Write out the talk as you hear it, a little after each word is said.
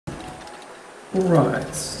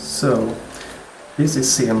Alright, so this is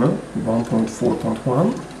Cemu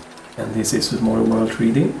 1.4.1 and this is Super Mario World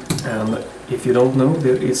 3D, and if you don't know,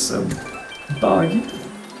 there is a bug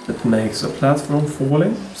that makes a platform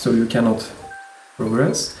falling so you cannot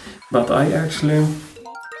progress, but I actually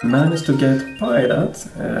managed to get by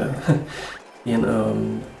that in a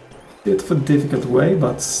bit of a difficult way,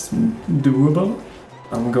 but doable.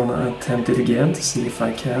 I'm gonna attempt it again to see if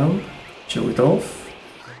I can show it off.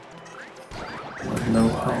 I don't know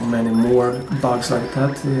how many more bugs like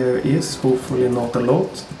that there is, hopefully not a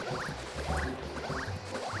lot.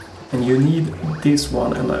 And you need this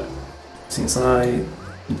one, and since I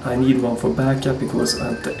need one for backup, because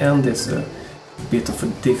at the end it's a bit of a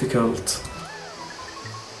difficult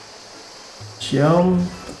jump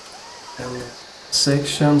and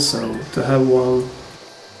section, so to have one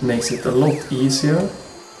makes it a lot easier.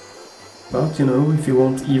 But you know, if you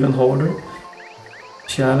want even harder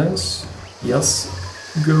challenge, just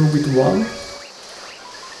go with one.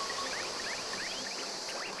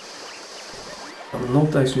 I'm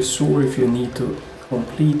not actually sure if you need to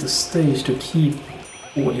complete the stage to keep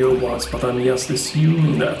all your ones, but I'm just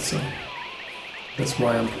assuming that, so that's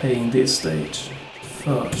why I'm playing this stage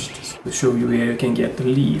first, to show you where you can get the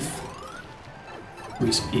leaf,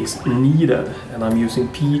 which is needed, and I'm using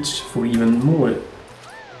Peach for even more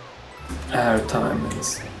airtime.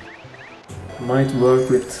 It might work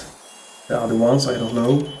with the other ones, I don't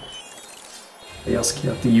know. I just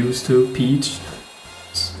get used to Peach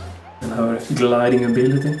and her gliding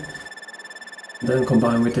ability. Then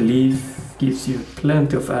combined with the leaf gives you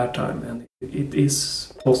plenty of airtime, and it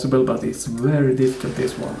is possible, but it's very difficult,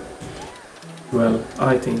 this one. Well,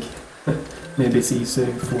 I think maybe it's easier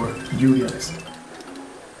for you guys.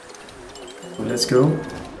 So let's go.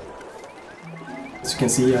 As you can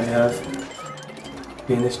see, I have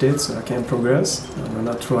finished it, so I can progress. I'm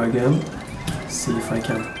gonna try again, see if I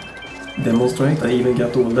can demonstrate. I even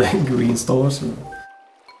got all the green stars and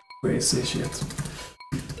crazy shit.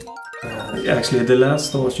 Actually, the last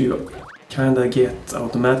stars you kinda get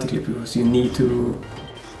automatically, because you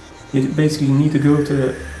basically need to go to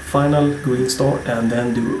the final green star and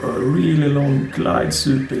then do a really long glide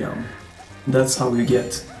super jump. That's how you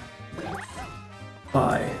get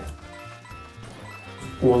by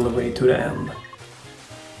all the way to the end.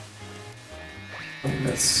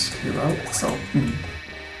 Let's clear out some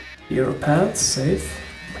hero paths, safe.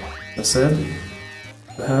 As I said,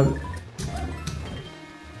 you have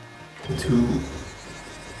two.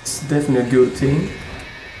 It's definitely a good thing.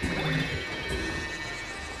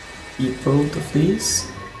 Keep both of these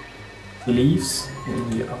leaves,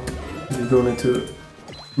 and you're going to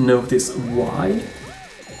notice why.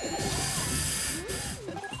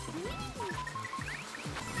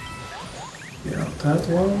 Get out that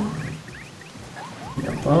one.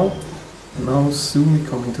 Jump out. Now soon we're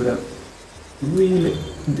coming to that really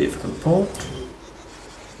difficult part.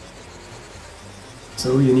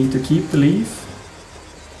 So you need to keep the leaf.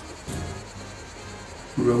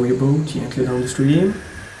 Row your boat gently down the stream.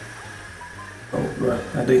 Oh, well,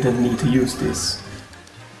 I didn't need to use this.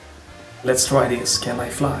 Let's try this. Can I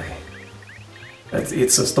fly?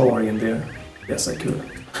 It's a star in there. Yes, I could.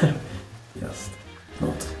 Yes,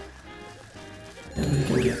 not. And we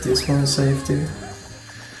can get this one safety.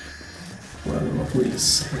 Well, not really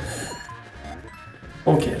safe.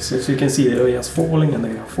 Okay, so as you can see, they are just falling and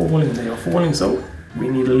they are falling and they are falling, so we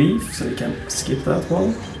need a leaf, so we can skip that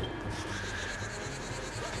one.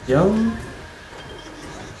 Jump.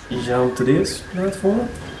 Jump to this platform.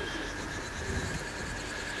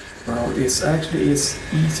 Now this actually is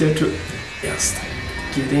easier to just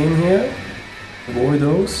get in here, avoid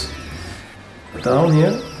those. Down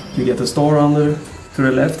here, you get a star under to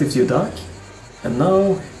the left if you duck, and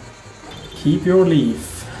now keep your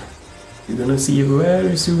leaf. You're gonna see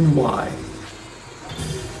very soon why.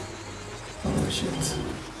 Oh shit.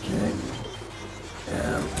 Okay.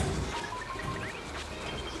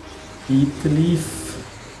 Keep the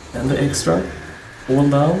leaf and the extra.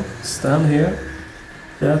 Hold down. Stand here.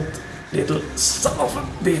 That little son of a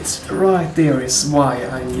bitch right there is why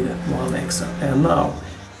I needed one extra. And now,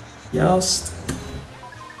 just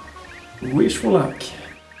wish for luck.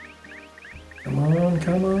 Come on,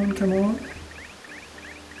 come on, come on.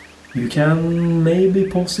 You can maybe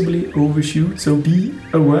possibly overshoot, so be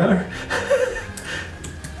aware.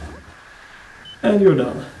 And you're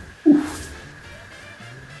done. Oof.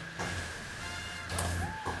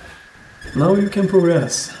 Now you can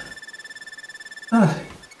progress.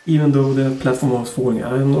 Even though the platform was falling.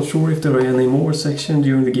 I'm not sure if there are any more sections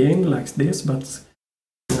during the game like this, but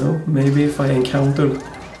you know, maybe if I encounter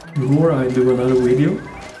more I'll do another video.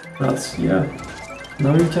 But yeah,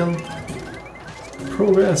 now you can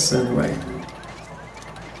progress anyway.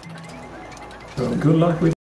 So good luck with